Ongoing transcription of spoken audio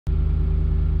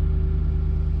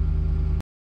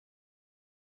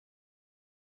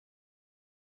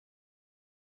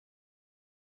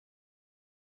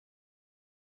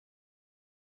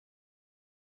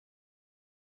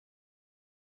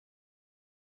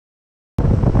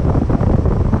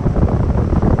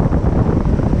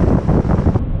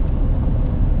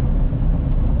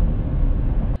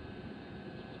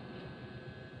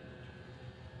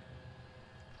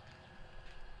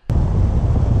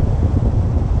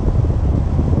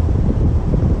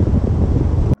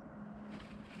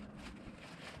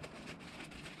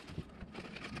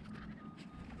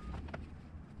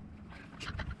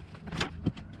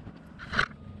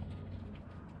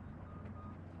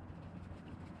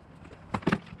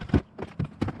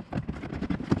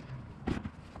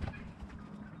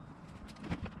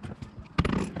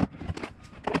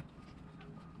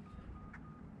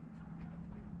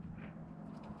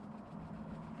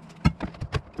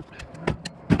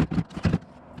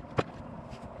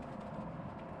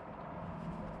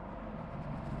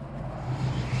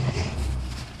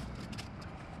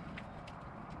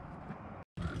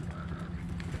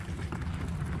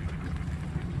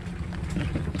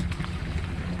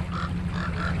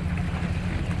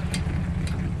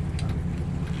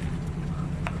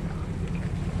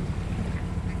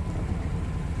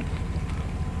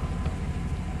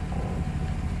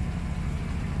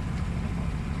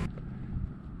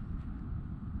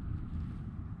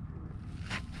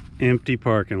Empty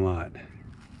parking lot.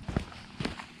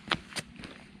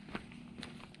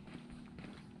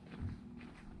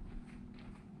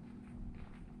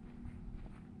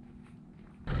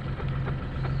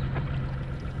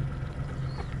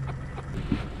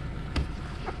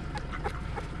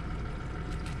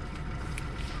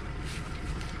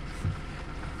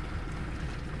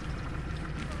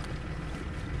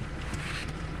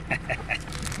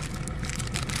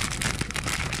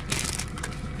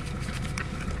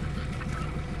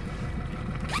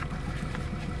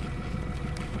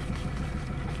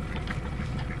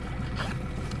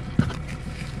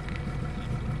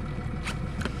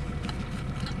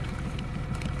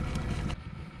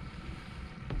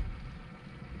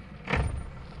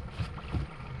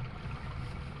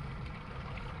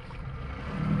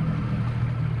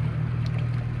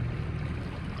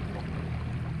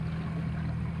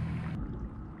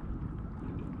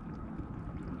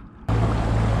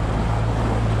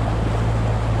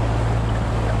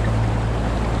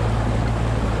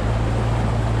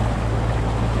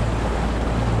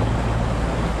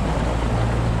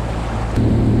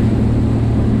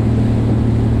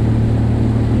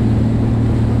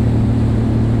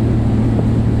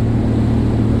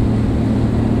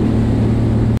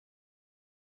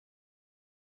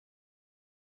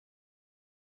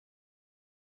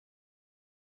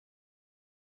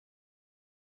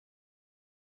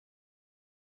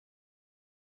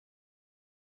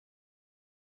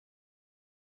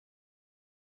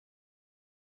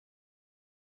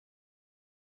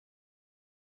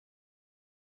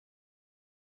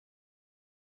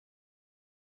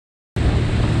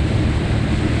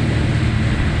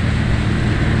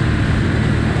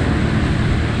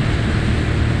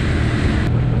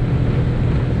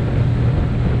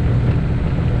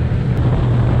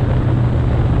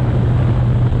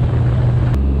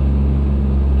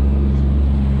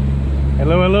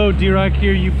 Hello, D-Rock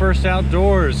here, UFirst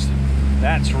Outdoors.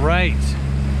 That's right.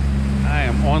 I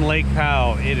am on Lake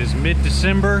Powell. It is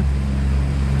mid-December.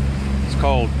 It's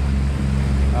cold.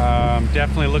 I'm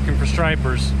definitely looking for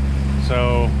stripers.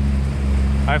 So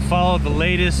I followed the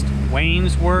latest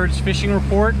Wayne's Words fishing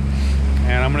report,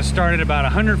 and I'm going to start at about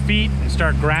 100 feet and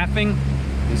start graphing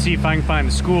and see if I can find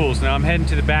the schools. Now I'm heading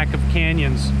to the back of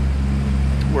canyons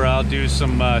where I'll do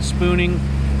some spooning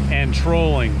and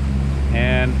trolling.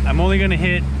 And I'm only going to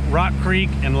hit Rock Creek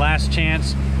and Last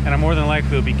Chance, and I'm more than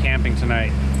likely will be camping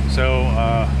tonight. So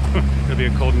it'll be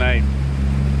a cold night.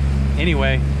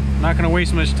 Anyway, I'm not going to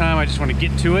waste much time. I just want to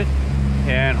get to it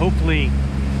and hopefully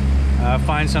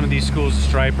find some of these schools of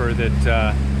striper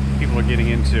that people are getting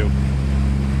into,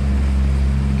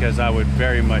 because I would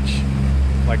very much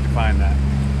like to find that.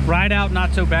 Ride out,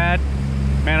 not so bad.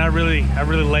 Man, I really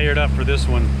layered up for this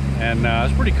one, and it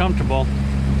was pretty comfortable.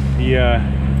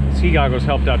 The ski goggles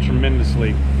helped out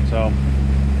tremendously. So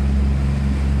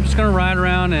I'm just gonna ride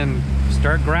around and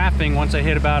start graphing once I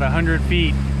hit about 100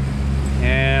 feet,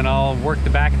 and I'll work the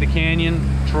back of the canyon,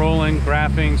 trolling,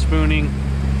 graphing, spooning.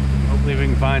 Hopefully we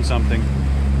can find something.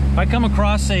 If I come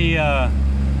across a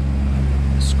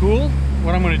school,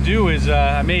 what I'm gonna do is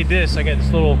I made this. I got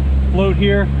this little float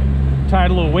here, tied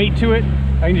a little weight to it.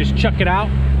 I can just chuck it out.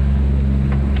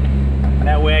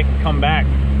 That way I can come back,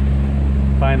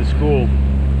 find the school.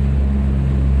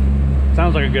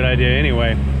 Sounds like a good idea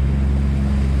anyway.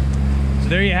 So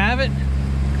there you have it.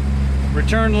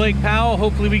 Return to Lake Powell.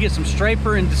 Hopefully we get some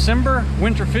striper in December,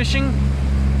 winter fishing.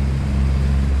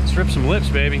 Strip some lips,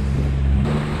 baby.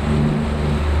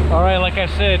 All right, like I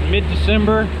said,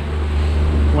 mid-December.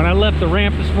 When I left the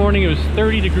ramp this morning, it was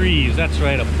 30 degrees. That's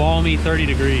right, a balmy 30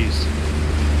 degrees.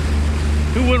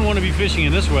 Who wouldn't want to be fishing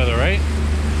in this weather, right?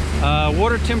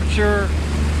 Water temperature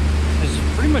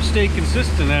has pretty much stayed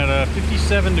consistent at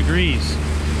 57 degrees.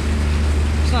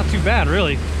 It's not too bad,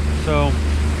 really. So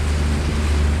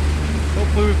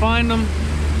hopefully we find them.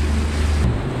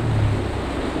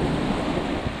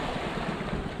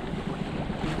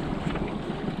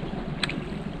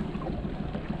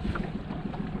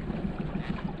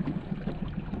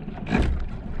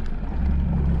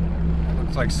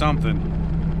 Looks like something.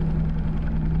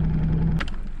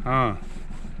 Huh.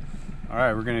 All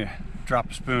right, we're gonna drop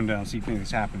a spoon down, see if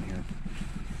anything's happened here.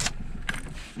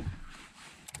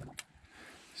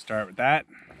 Start with that.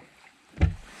 See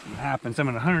what happens. I'm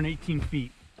at 118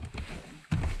 feet.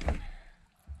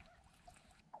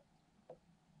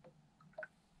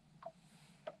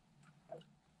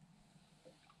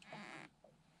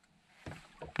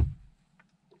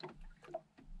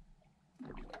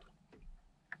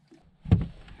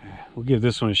 We'll give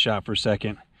this one a shot for a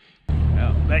second.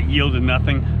 Well, that yielded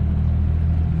nothing.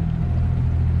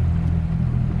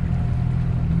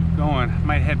 going.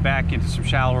 Might head back into some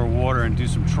shallower water and do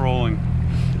some trolling.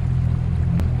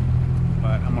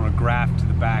 But I'm gonna graph to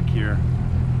the back here.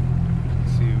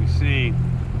 Let's see what we see.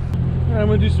 All right, I'm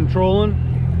gonna do some trolling.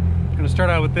 I'm gonna start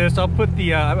out with this. I'll put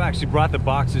the, I've actually brought the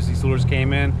boxes these lures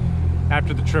came in.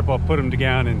 After the trip, I'll put them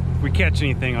down, and if we catch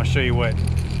anything, I'll show you what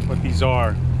these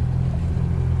are.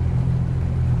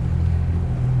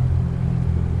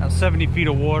 About 70 feet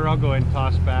of water. I'll go ahead and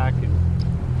toss back and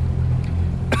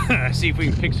see if we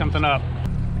can pick something up.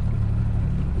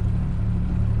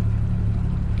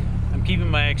 I'm keeping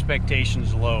my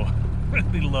expectations low,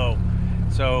 really low.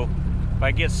 So if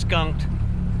I get skunked,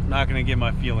 I'm not gonna get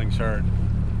my feelings hurt.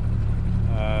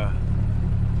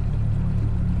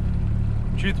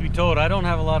 Truth be told, I don't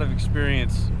have a lot of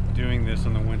experience doing this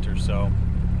in the winter, so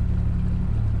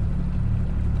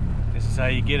this is how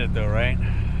you get it though, right?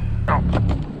 Oh,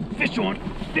 fish on,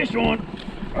 fish on,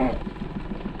 oh,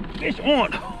 fish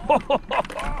on.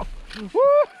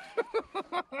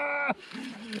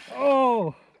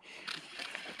 Oh,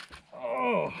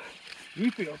 oh, he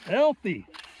feels healthy.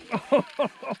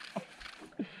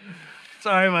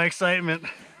 Sorry, my excitement.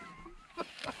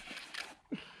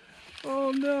 Oh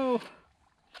no.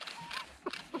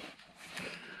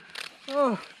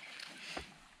 Oh.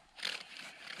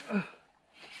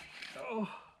 Oh,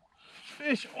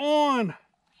 fish on.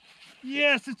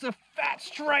 Yes, it's a fat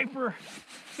striper.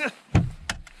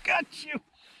 Got you.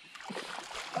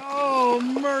 Oh,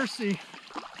 mercy.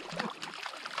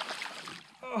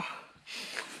 Oh.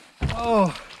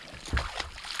 Oh.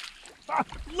 Ah,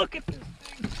 look at this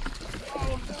thing.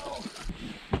 Oh no.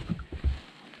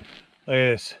 Look at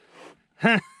this.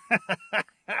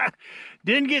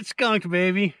 Didn't get skunked,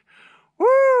 baby.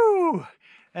 Woo!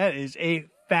 That is a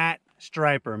fat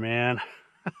striper, man.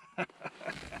 All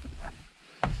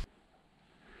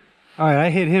right, I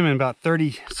hit him in about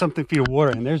 30 something feet of water,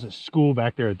 and there's a school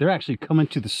back there. They're actually coming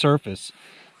to the surface.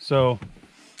 So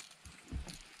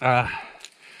I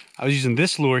was using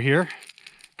this lure here.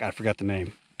 God, I forgot the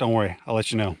name. Don't worry, I'll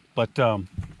let you know. But I'm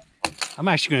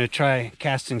actually going to try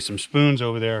casting some spoons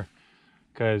over there,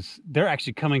 because they're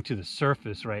actually coming to the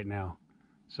surface right now.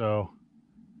 So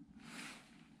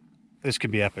this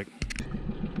could be epic.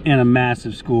 And a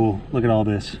massive school. Look at all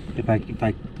this. If I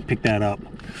pick that up.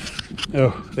 Oh,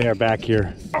 they are back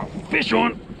here. Oh, fish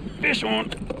on! Fish on!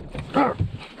 Oh,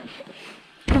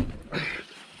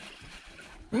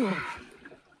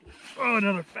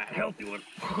 another fat, healthy one.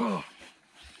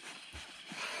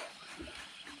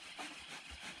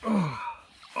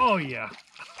 Oh yeah.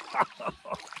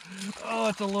 Oh,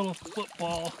 it's a little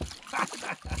football.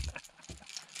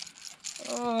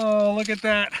 Oh, look at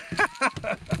that.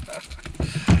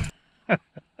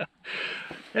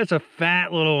 It's a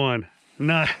fat little one.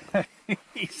 Nice.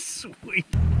 Sweet.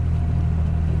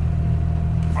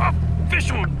 Oh,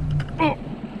 fish on. Oh.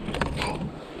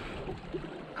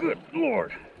 Good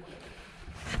Lord.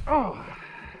 Oh.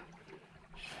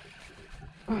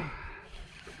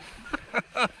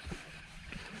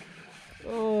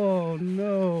 Oh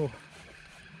no.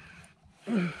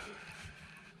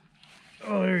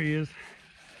 Oh, there he is.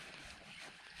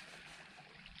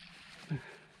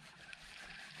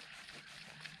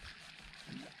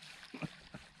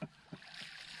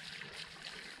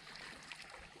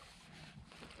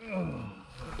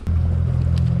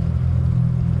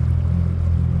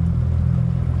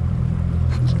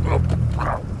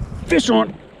 Fish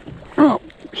on. Oh,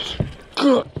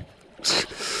 good.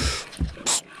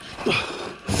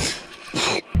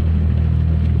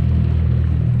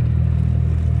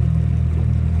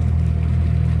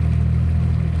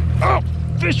 Oh,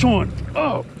 fish on.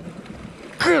 Oh,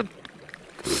 good.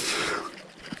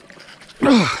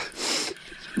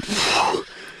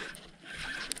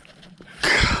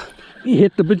 He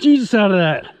hit the bejesus out of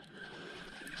that.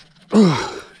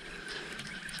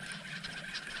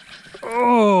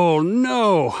 Oh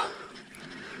no.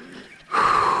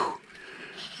 Oh.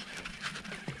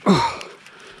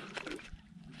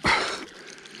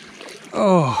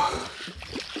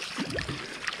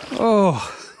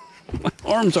 Oh. My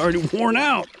arm's already worn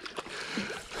out.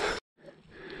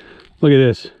 Look at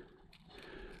this.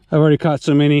 I've already caught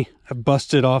so many. I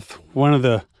busted off one of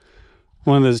the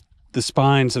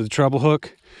spines of the treble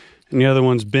hook, and the other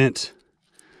one's bent.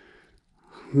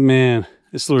 Man,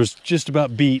 this lure's just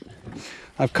about beat.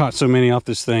 I've caught so many off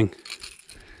this thing.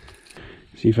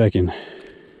 See if I can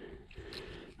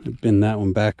bend that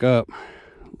one back up a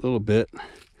little bit.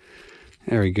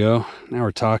 There we go. Now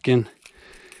we're talking.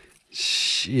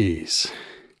 Jeez.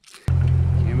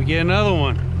 Can we get another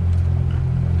one?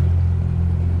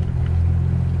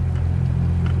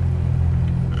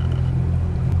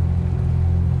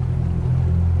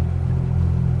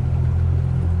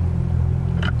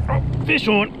 fish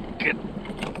on. Good.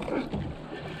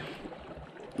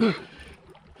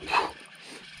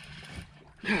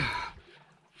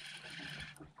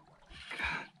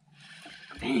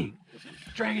 Dang,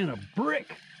 dragging a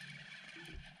brick.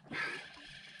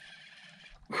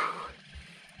 Oh,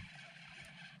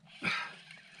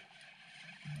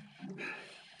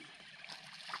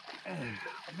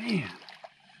 man.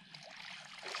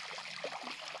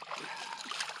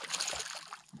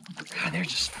 God, they're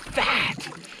just fat.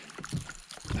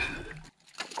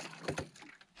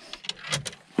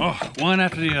 Oh, one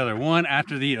after the other, one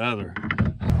after the other.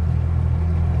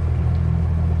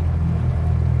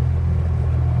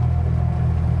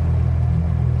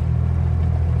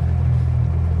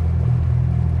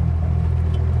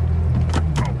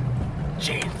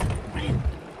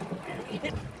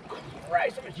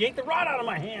 Yanked the rod out of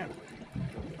my hand.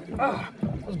 Oh,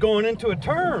 I was going into a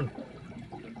turn.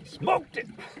 Smoked it.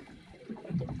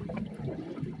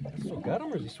 I still got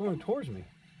him, or is he swimming towards me?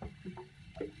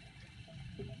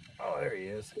 Oh, there he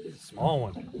is. He's a small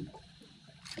one.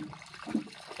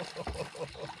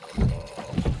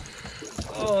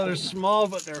 Oh, they're small,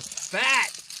 but they're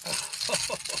fat.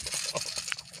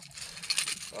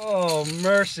 Oh,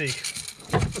 mercy.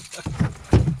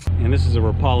 And this is a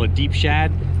Rapala deep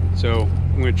shad. So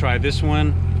I'm going to try this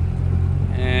one,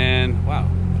 and wow,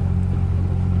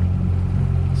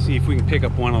 see if we can pick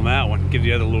up one on that one, give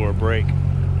the other lure a break.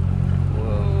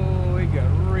 Whoa, it got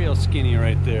real skinny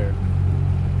right there.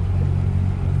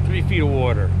 3 feet of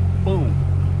water, boom.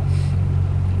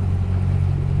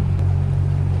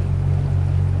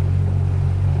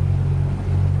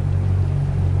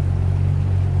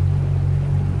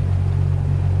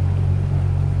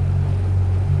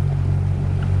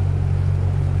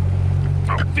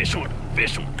 Fish on,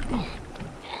 fish on. Oh,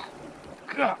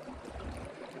 God.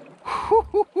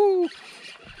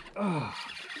 Oh.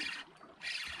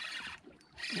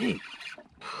 Dang.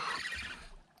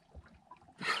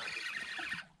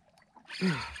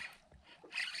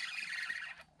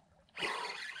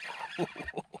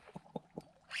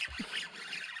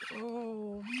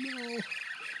 Oh, no.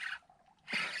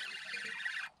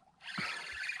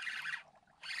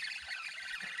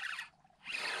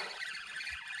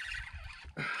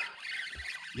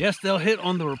 Yes, they'll hit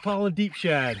on the Rapala deep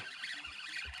shad.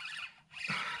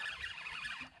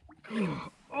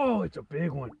 Oh, it's a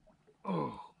big one.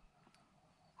 Oh,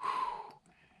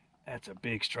 that's a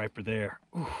big striper there.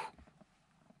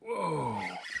 Whoa.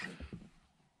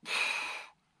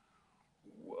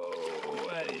 Whoa,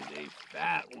 that is a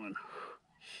fat one.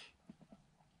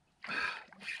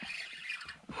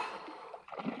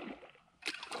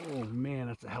 Oh man,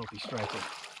 that's a healthy striper.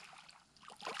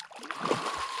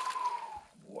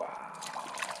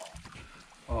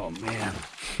 Oh man,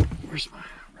 where's my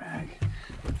rag?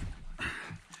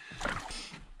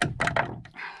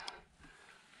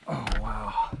 Oh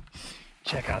wow,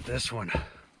 check out this one.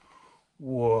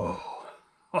 Whoa,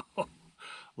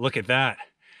 look at that.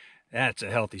 That's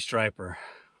a healthy striper.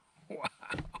 Wow.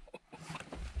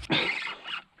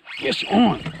 Fish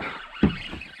on.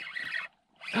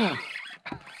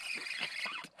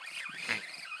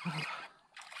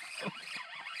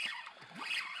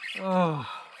 Oh.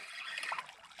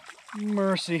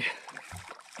 Mercy.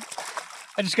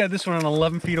 I just got this one on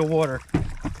 11 feet of water.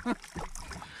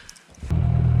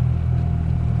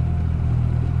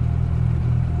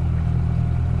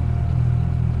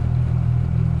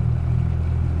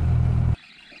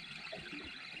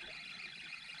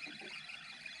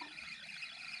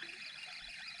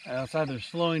 It's either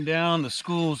slowing down, the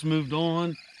school's moved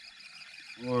on,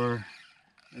 or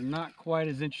they're not quite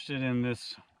as interested in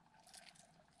this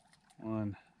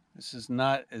one. This is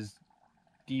not as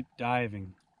deep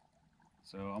diving.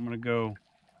 So I'm gonna go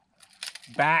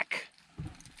back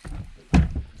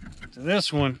to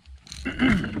this one,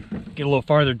 get a little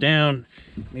farther down,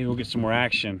 maybe we'll get some more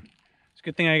action. It's a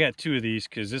good thing I got 2 of these,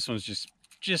 because this one's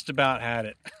just about had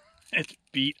it. It's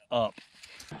beat up.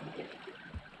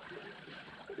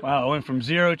 Wow, I went from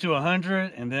 0 to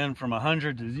 100, and then from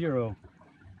 100 to 0.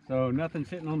 So nothing's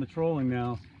hitting on the trolling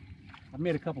now. I've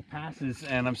made a couple passes,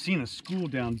 and I'm seeing a school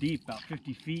down deep, about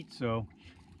 50 feet. So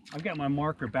I've got my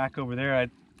marker back over there. I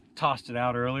tossed it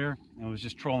out earlier, and I was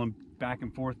just trolling back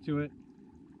and forth to it.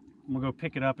 I'm gonna go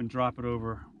pick it up and drop it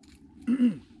over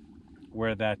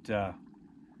where that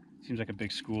seems like a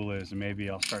big school is, and maybe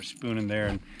I'll start spooning there,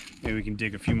 and maybe we can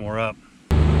dig a few more up.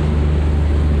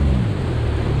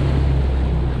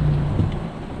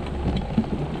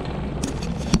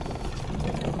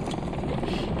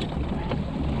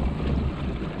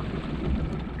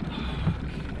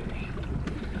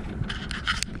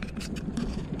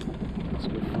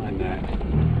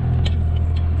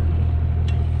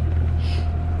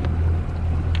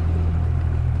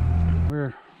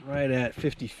 right at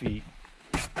 50 feet.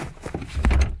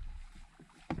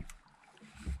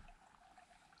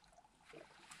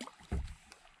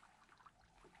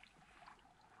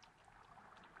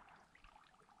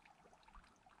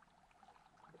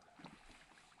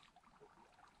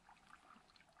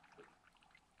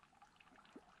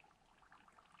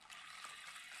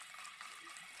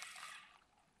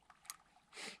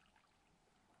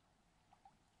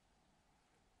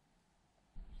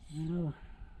 Well,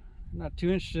 not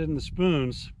too interested in the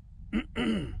spoons.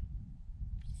 Give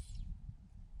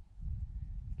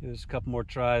this a couple more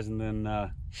tries and then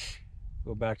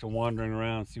go back to wandering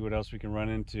around, see what else we can run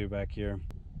into back here.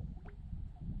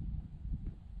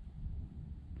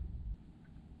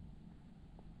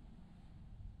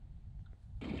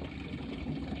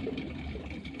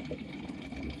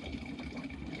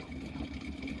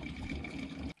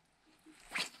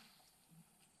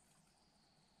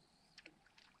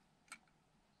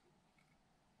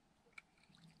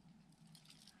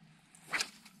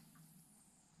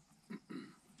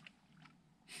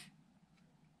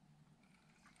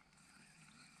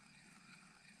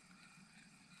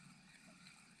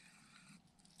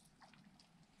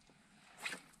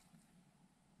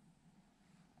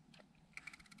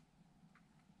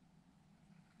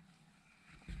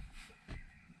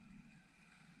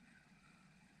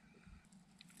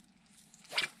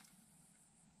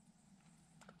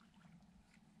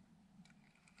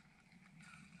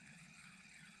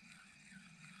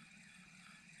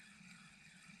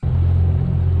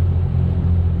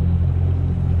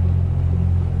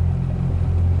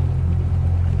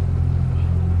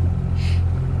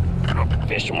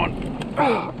 Fish on.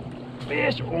 Oh,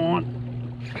 fish on.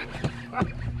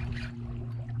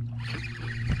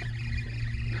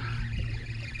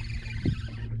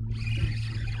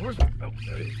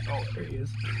 Oh, there he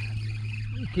is.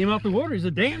 He came out the water. He's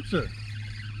a dancer.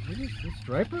 Maybe it's a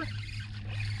striper?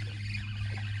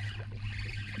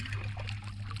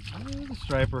 Oh, there's a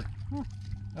striper. Huh.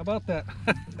 How about that?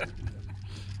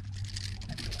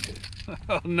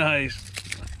 Oh, nice.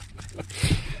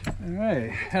 All right,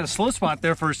 had a slow spot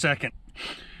there for a second.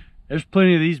 There's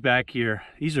plenty of these back here.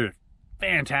 These are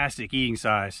fantastic eating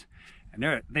size,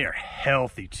 and they are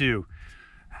healthy too.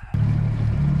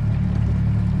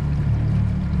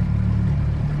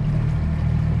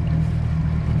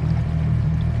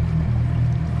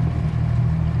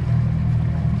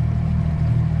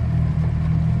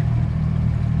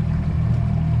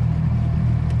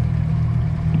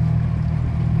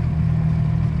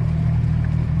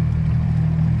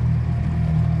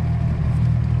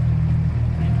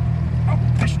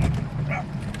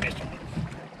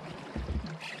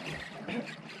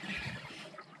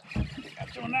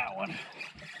 On that one.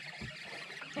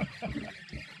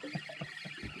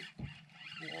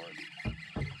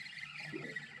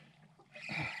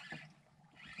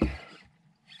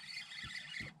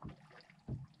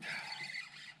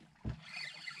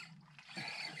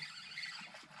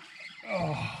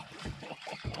 Oh.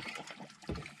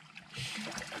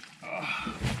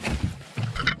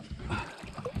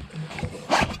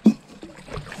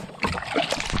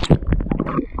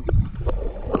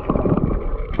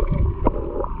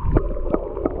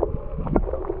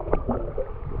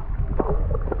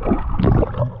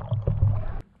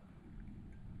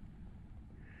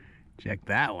 Check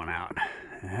that one out.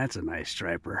 That's a nice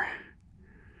striper.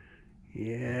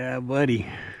 Yeah, buddy.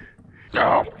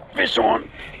 Oh, fish on.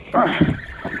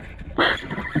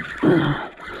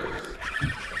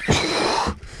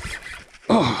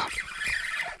 Oh.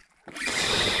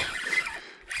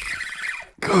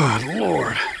 Good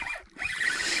Lord.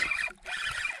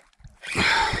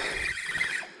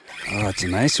 Oh, that's a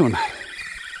nice one.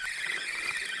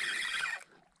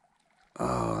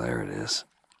 Oh, there it is.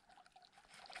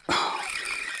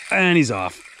 And he's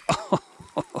off.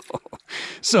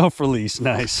 Self-release,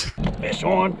 nice. Fish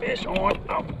on, fish on,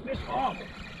 oh, fish on.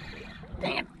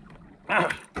 Damn.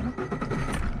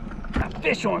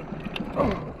 Fish on.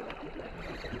 Oh.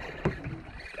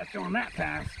 Got you on that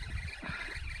pass.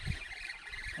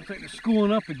 Looks like they're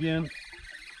schooling up again.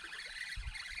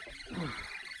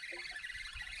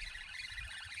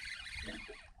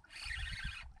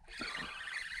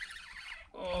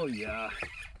 Oh yeah.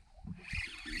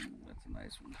 That's a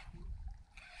nice one.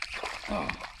 Oh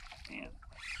man,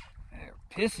 they're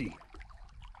pissy.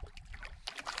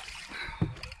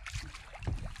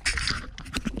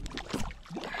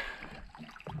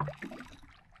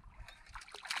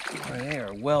 Boy, they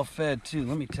are well fed too,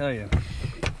 let me tell you.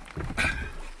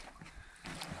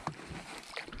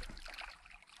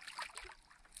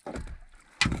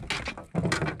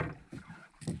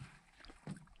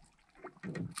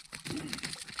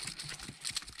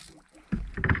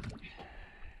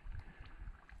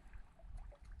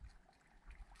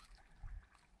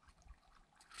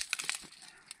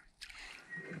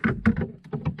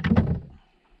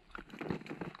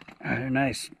 They're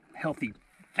nice, healthy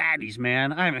fatties,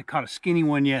 man. I haven't caught a skinny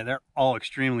one yet. They're all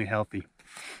extremely healthy.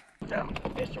 Down,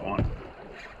 fish on.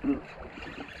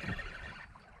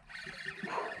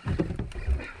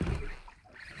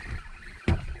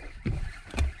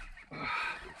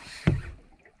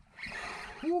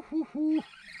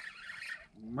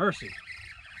 Mercy.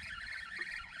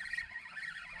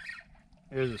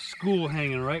 There's a school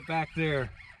hanging right back there.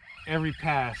 Every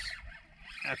pass,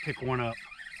 I pick one up.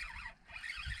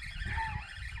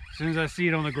 As soon as I see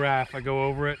it on the graph, I go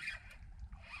over it.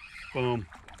 Boom.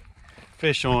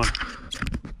 Fish on.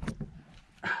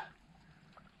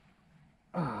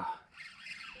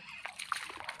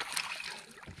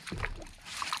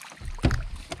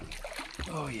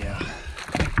 Oh yeah.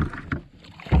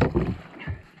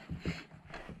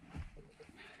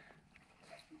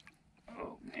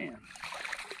 Oh man.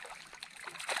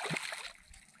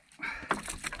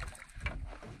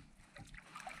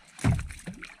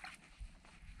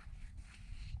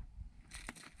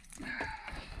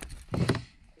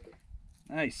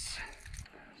 Nice.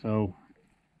 So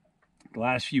the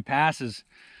last few passes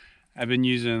I've been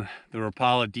using the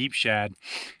Rapala deep shad,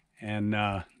 and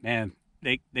man,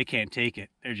 they can't take it.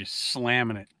 They're just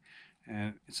slamming it,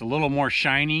 and it's a little more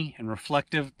shiny and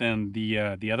reflective than the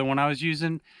other one I was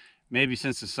using. Maybe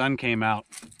since the sun came out,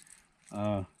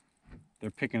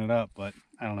 they're picking it up, but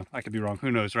I don't know. I could be wrong.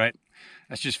 Who knows, right?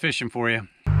 That's just fishing for you.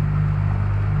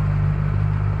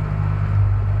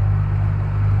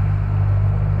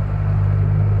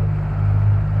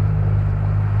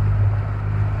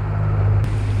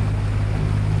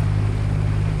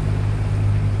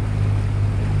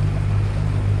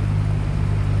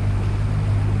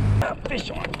 Fish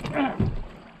on.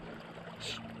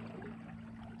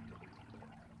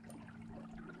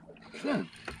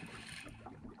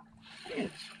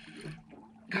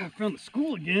 I found the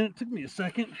school again. It took me a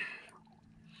second.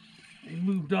 They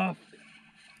moved off,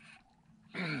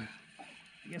 I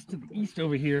guess, to the east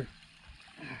over here.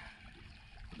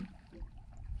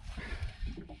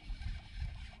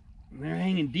 And they're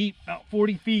hanging deep, about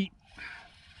 40 feet.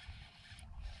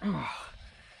 Oh.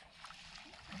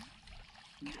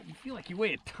 You feel like you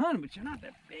weigh a ton, but you're not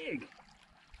that big.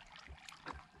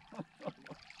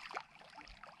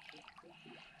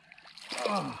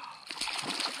 Oh,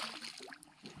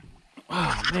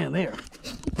 oh man, they are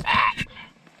fat.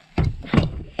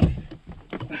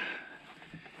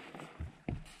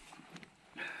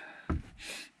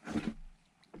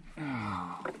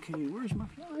 Oh, okay, where's my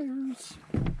pliers?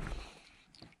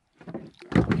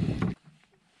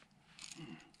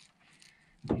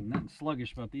 Ain't nothing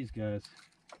sluggish about these guys.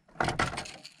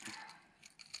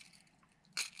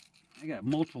 I got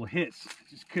multiple hits,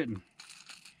 just couldn't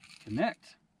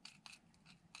connect.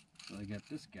 So I got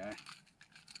this guy.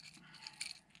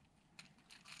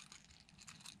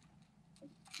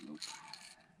 Nope.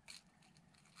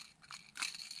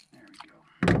 There we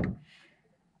go.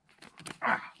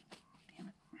 Ah, damn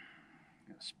it.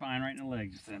 Got a spine right in the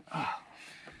leg just then. Oh.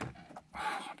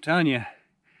 I'm telling you,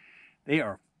 they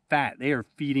are fat. They are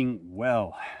feeding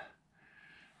well.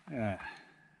 Yeah.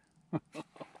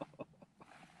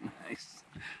 Nice.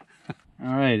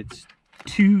 All right, it's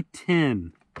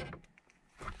 2:10.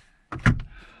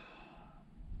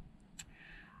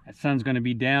 That sun's going to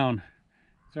be down.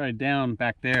 It's already down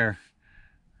back there.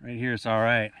 Right here it's all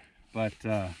right, but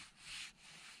it'll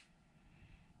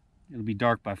be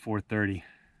dark by 4:30.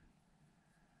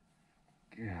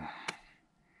 Yeah.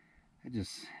 I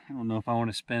don't know if I want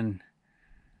to spend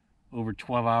over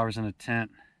 12 hours in a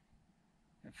tent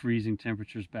at freezing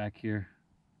temperatures back here.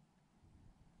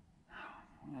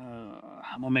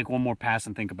 I'm gonna make one more pass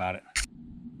and think about it.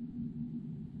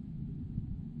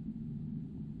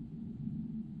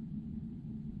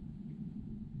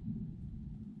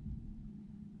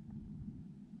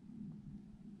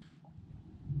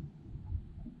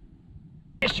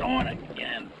 Fish on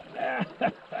again.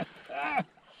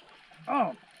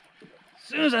 Oh, as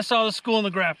soon as I saw the school in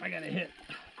the graph, I got a hit.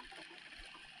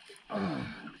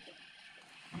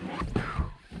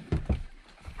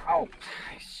 Oh,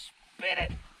 I spit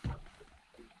it.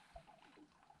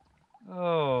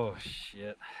 Oh,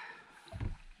 shit.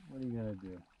 What are you gonna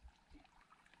do?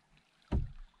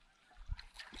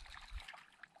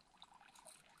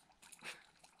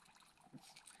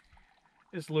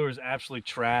 This lure is absolutely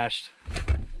trashed.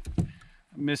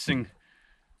 I'm missing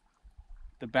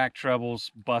the back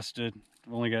treble's busted.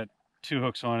 I've only got 2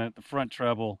 hooks on it. The front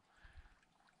treble,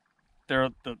 they're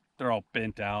all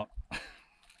bent out.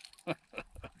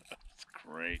 It's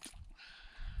great.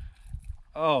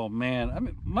 Oh man, I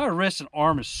mean, my wrist and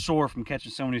arm is sore from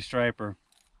catching so many striper.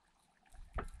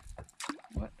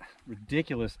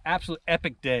 ridiculous, absolute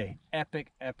epic day.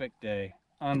 Epic day.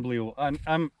 Unbelievable.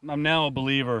 I'm now a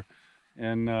believer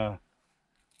in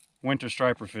winter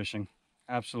striper fishing.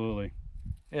 Absolutely.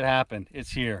 It happened.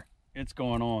 It's here. It's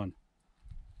going on.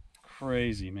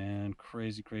 Crazy, man.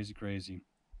 Crazy. I'm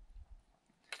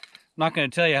not going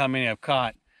to tell you how many I've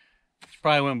caught. You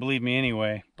probably wouldn't believe me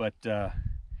anyway, but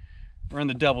we're in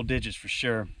the double digits for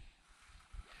sure.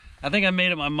 I think I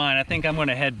made up my mind. I think I'm going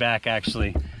to head back,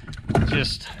 actually.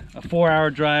 Just a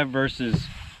 4-hour drive versus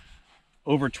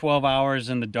over 12 hours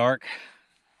in the dark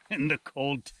in the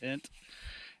cold tent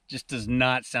just does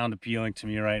not sound appealing to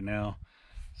me right now.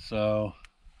 So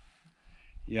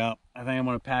yeah, I think I'm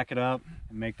going to pack it up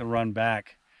and make the run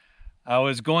back. I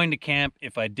was going to camp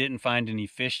if I didn't find any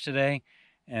fish today,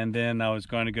 and then I was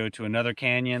going to go to another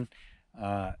canyon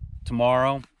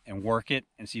tomorrow and work it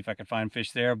and see if I could find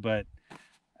fish there, but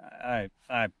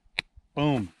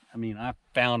boom, I mean, I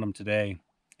found them today,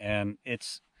 and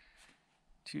it's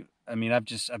too, I mean,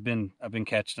 I've been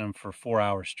catching them for 4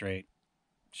 hours straight,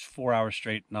 just 4 hours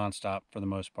straight nonstop for the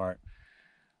most part.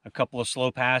 A couple of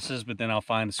slow passes, but then I'll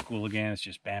find the school again. It's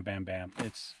just bam.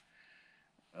 It's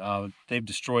they've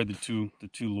destroyed the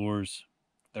two lures.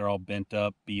 They're all bent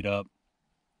up, beat up.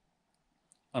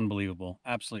 Unbelievable,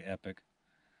 absolutely epic.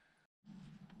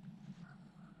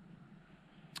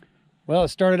 Well, it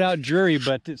started out dreary,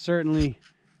 but it certainly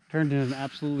turned into an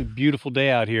absolutely beautiful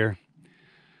day out here.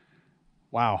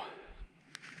 Wow.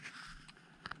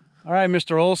 All right,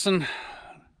 Mr. Olson,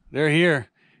 they're here.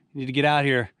 You need to get out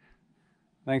here.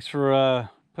 Thanks for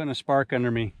putting a spark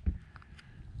under me.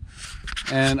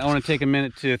 And I want to take a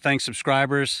minute to thank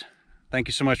subscribers. Thank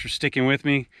you so much for sticking with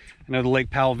me. I know the Lake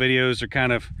Powell videos are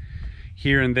kind of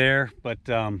here and there, but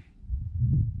they're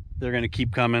going to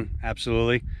keep coming,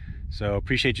 absolutely. So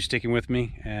appreciate you sticking with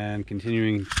me and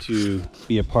continuing to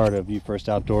be a part of UFirst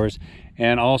Outdoors.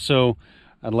 And also,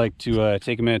 I'd like to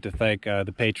take a minute to thank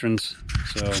the patrons.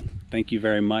 So thank you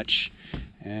very much.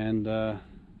 And there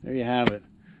you have it.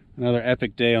 Another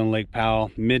epic day on Lake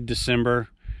Powell, mid-December,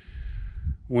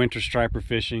 winter striper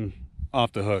fishing,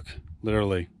 off the hook,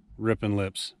 literally, ripping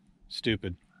lips,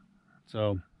 stupid.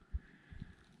 So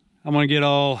I'm gonna get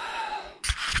all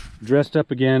dressed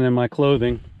up again in my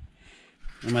clothing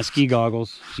and my ski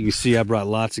goggles. As you can see, I brought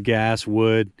lots of gas,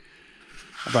 wood,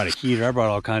 I brought a heater, I brought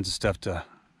all kinds of stuff to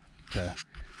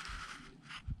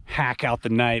hack out the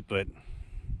night, but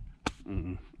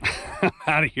I'm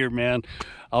out of here, man.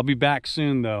 I'll be back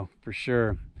soon though, for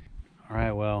sure. All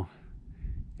right, well,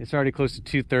 it's already close to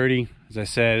 2:30. As I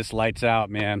said, it's lights out,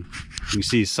 man. You can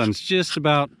see the sun's just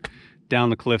about down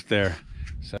the cliff there.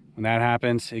 So when that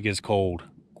happens, it gets cold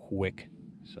quick.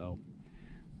 So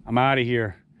I'm out of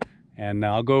here, and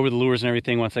I'll go over the lures and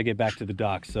everything once I get back to the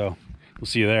dock. So we'll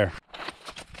see you there.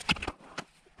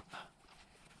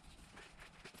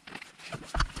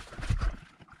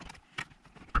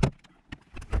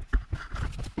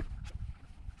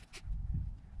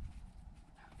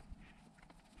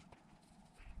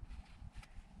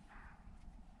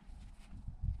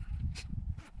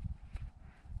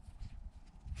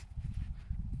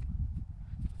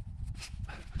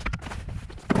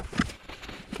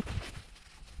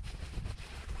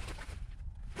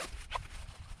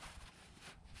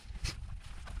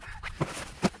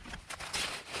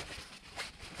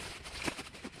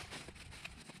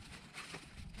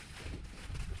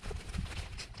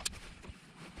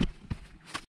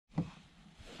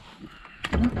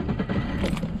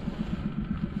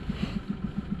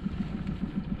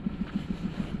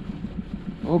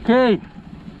 Okay.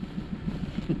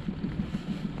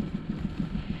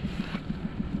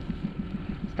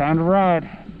 It's time to ride.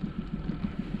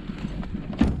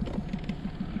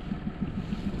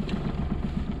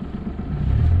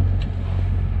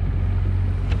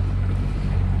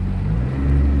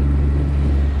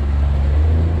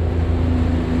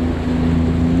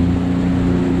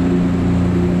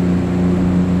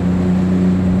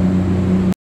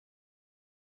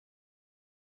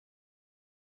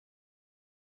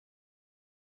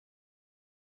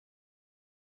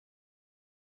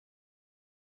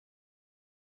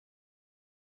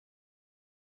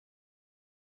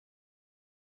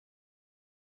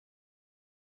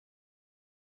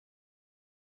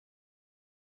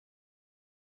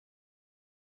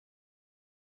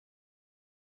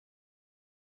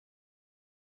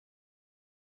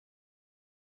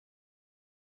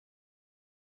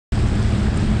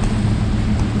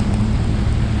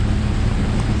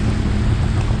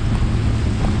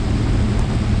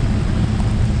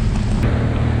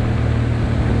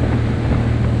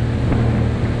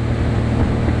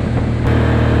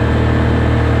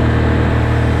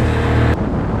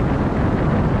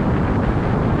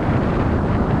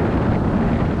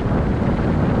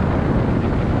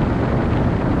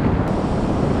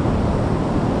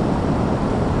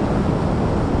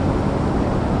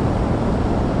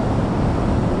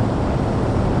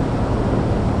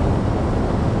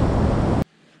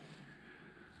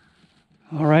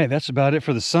 right, that's about it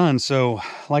for the sun. So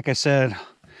like I said, I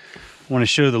want to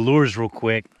show the lures real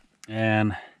quick.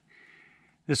 And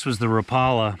this was the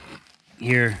Rapala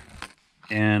here,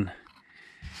 and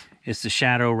it's the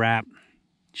Shadow Wrap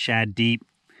Shad Deep,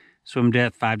 swim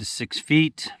depth 5 to 6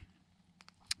 feet,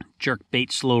 jerk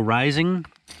bait slow rising.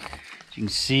 As you can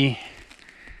see,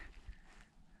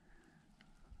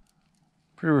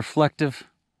 pretty reflective,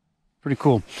 pretty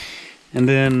cool. And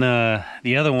then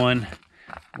the other one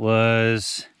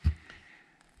was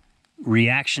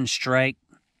Reaction Strike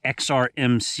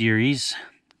XRM series,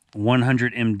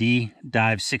 100 MD,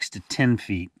 dive 6 to 10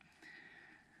 feet.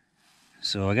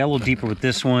 So I got a little deeper with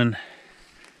this one,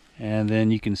 and then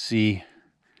you can see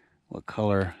what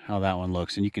color, how that one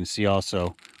looks. And you can see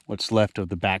also what's left of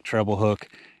the back treble hook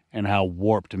and how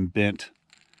warped and bent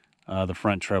the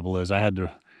front treble is. I had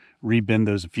to rebend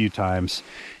those a few times.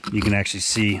 You can actually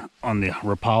see on the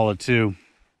Rapala too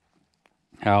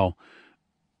how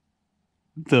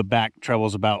the back treble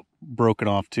is about broken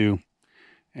off too,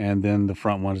 and then the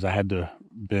front ones I had to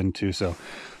bend too. So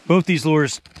both these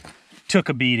lures took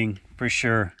a beating for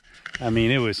sure. I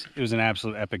mean, it was an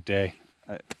absolute epic day.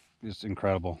 It's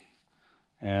incredible,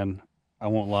 and I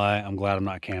won't lie, I'm glad I'm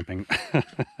not camping.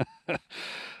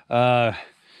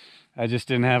 I just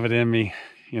didn't have it in me,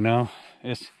 you know.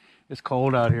 It's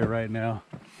cold out here right now.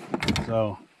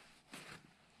 So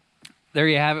there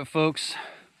you have it, folks.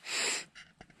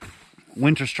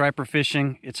 Winter striper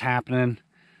fishing, it's happening.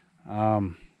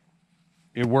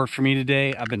 It worked for me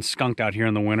today. I've been skunked out here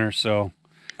in the winter, so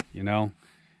you know,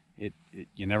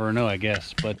 you never know, I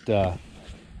guess. But the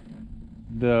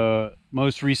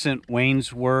most recent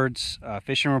Wayne's Words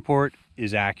fishing report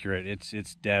is accurate.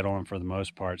 It's dead on for the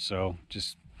most part. So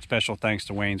just special thanks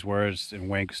to Wayne's Words and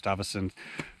Wayne Gustafson.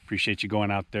 Appreciate you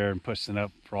going out there and pushing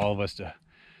up for all of us to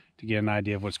get an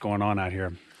idea of what's going on out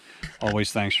here.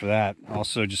 Always thanks for that.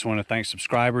 Also, just want to thank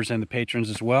subscribers and the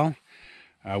patrons as well.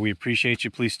 We appreciate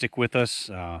you. Please stick with us.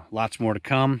 Lots more to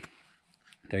come.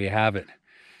 There you have it.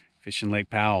 Fishing Lake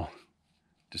Powell,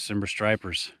 December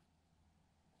stripers.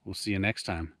 We'll see you next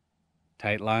time.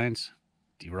 Tight lines,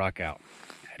 D-Rock out.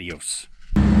 Adios.